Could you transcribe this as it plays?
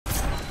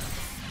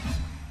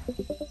Mike,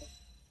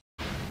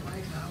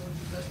 how would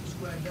you best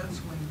describe that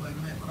swing by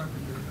Matt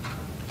Carpenter?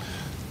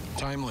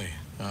 Timely,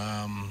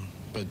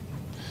 but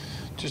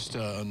just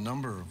a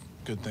number of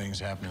good things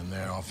happening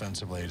there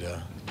offensively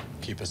to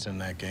keep us in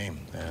that game.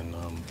 And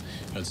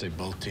I'd say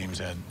both teams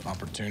had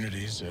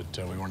opportunities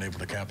that we weren't able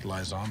to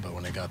capitalize on, but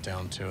when they got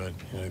down to it,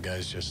 the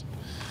guys just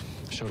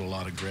showed a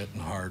lot of grit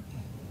and heart,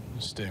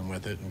 staying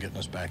with it and getting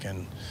us back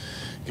in,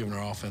 giving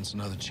our offense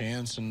another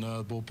chance, and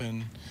the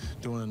bullpen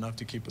doing enough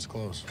to keep us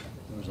close.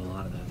 There was a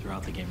lot of that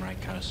throughout the game, right?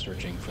 Kind of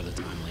searching for the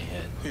timely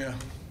hit.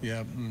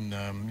 Yeah, and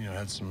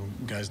had some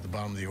guys at the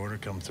bottom of the order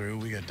come through.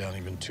 We got down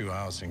even 2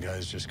 outs, and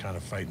guys just kind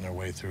of fighting their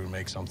way through,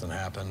 make something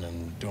happen,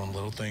 and doing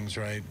little things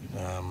right.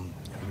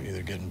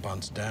 Either getting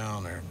bunts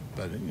down,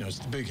 but it's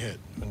the big hit.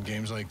 In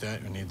games like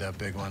that, you need that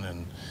big one,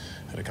 and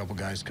had a couple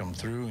guys come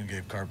through and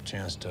gave Carp a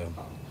chance to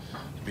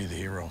be the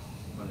hero.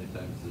 How many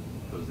times did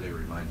Jose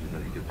remind you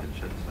that he could pinch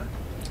hit tonight?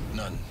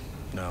 None.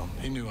 No,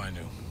 he knew I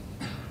knew.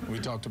 We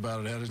talked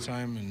about it ahead of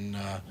time, and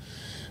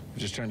we're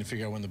just trying to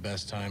figure out when the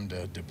best time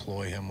to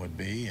deploy him would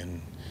be,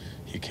 and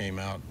he came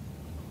out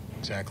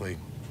exactly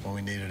when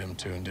we needed him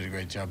to and did a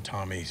great job.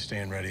 Tommy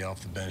staying ready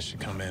off the bench to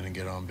come in and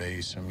get on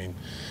base. I mean,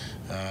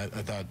 I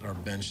thought our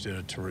bench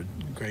did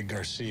Greg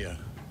Garcia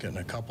getting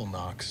a couple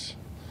knocks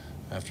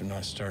after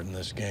not starting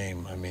this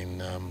game. I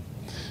mean,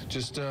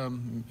 just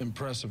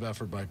impressive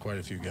effort by quite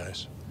a few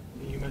guys.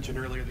 You mentioned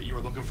earlier that you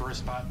were looking for a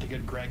spot to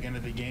get Greg into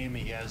the game.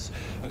 He has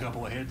a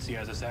couple of hits. He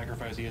has a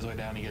sacrifice. He is way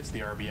down. He gets the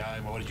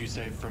RBI. What did you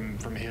say from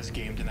his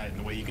game tonight and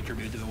the way he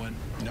contributed to the win?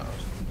 No,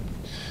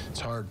 it's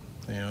hard.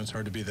 It's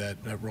hard to be that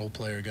role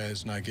player,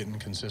 guys, not getting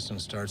consistent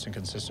starts and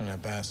consistent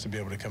at-bats to be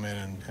able to come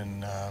in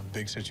and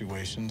big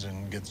situations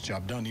and get the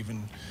job done,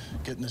 even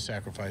getting the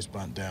sacrifice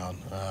bunt down.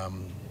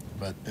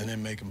 And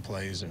then making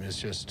plays. I mean,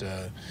 it's just,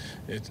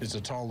 it's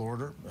a tall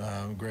order.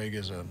 Greg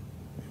is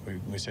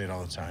we say it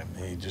all the time.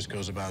 He just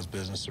goes about his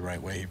business the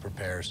right way. He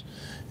prepares,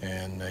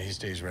 and he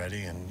stays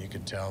ready, and you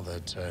could tell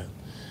that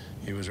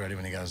he was ready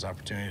when he got his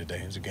opportunity today.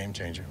 He was a game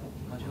changer.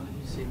 What have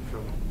you seen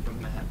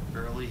from Matt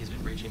early? He's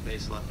been reaching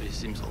base a lot, but he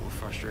seems a little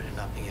frustrated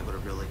not being able to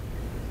really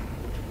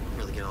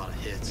get a lot of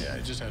hits. Yeah,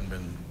 he just hadn't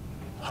been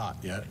hot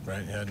yet,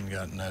 right? He hadn't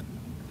gotten that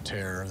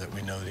tear that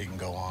we know that he can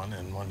go on,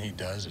 and when he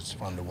does, it's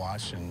fun to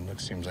watch, and it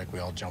seems like we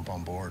all jump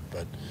on board.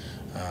 But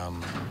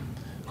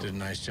did a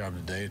nice job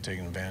today of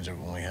taking advantage of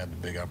it when we had the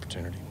big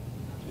opportunity.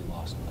 We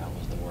lost. That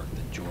was the work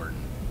that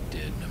Jordan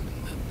did. I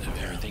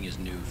mean, everything is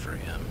new for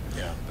him.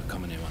 Yeah. But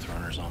coming in with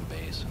runners on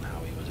base and how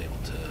he was able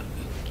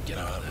to get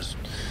out of this.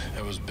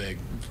 That was big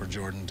for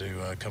Jordan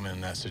to come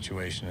in that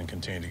situation and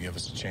continue to give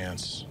us a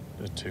chance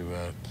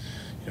to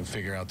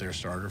figure out their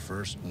starter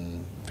first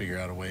and figure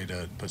out a way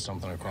to put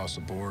something across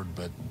the board.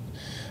 But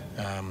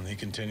he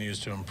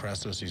continues to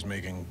impress us. He's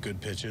making good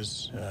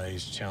pitches.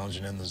 He's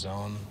challenging in the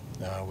zone.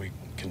 We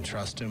can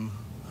trust him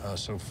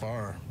so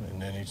far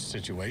in any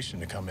situation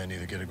to come in,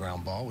 either get a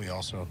ground ball. We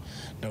also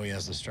know he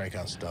has the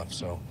strikeout stuff.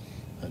 So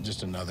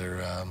just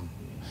another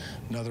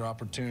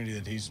opportunity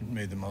that he's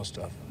made the most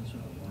of.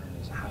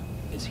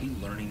 Is he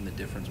learning the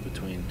difference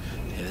between,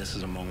 hey, this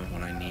is a moment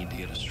when I need to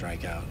get a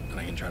strikeout and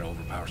I can try to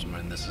overpower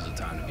somebody, and this is a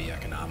time to be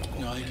economical?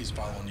 No, I think he's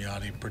following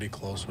Yachty pretty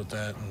close with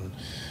that, and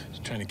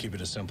trying to keep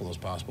it as simple as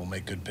possible,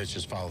 make good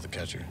pitches, follow the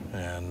catcher.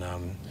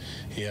 And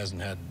he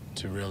hasn't had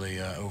to really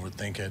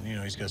overthink it.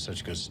 He's got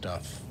such good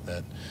stuff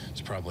that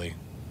it's probably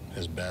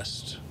his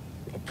best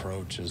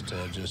approach is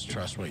to just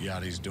trust what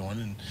Yachty's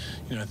doing.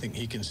 And I think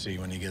he can see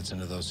when he gets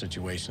into those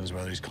situations,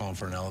 whether he's calling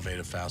for an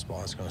elevated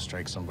fastball, it's going to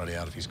strike somebody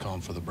out. If he's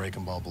calling for the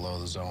breaking ball below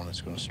the zone,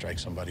 it's going to strike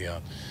somebody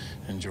out.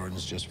 And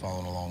Jordan's just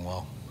following along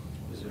well.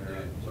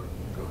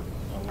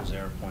 Was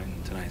there a point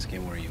in tonight's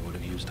game where you would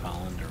have used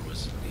Holland, or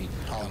was he?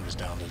 Holland was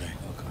down today.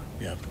 Okay.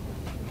 Yeah.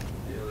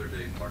 The other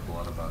day, you talked a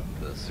lot about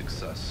the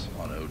success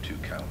on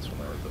 0-2 counts when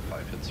there were the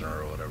 5 hits in a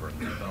row or whatever.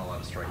 There's been a lot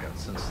of strikeouts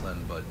since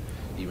then, but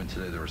even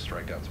today there were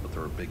strikeouts, but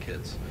there were big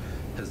hits.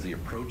 Has the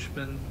approach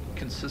been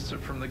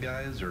consistent from the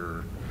guys,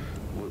 or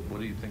what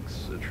do you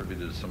think's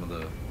attributed to some of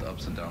the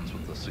ups and downs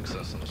with the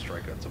success and the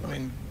strikeouts? I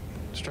mean,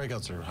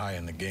 strikeouts are high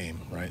in the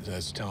game, right?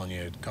 That's telling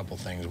you a couple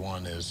things.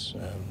 One is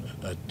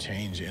a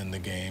change in the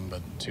game,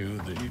 but two,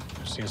 that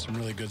you've seen some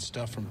really good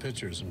stuff from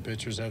pitchers, and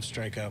pitchers have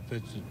strikeout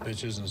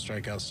pitches and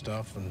strikeout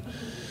stuff. And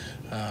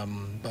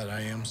but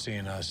I am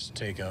seeing us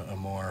take a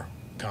more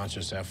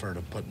conscious effort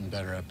of putting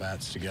better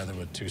at-bats together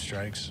with 2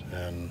 strikes,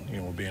 and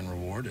we're being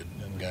rewarded,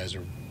 and guys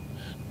are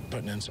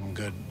putting in some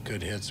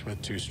good hits with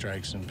 2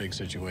 strikes in big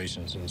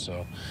situations. And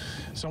so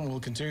something we'll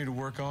continue to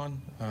work on.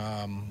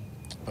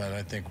 But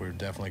I think we're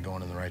definitely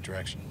going in the right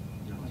direction.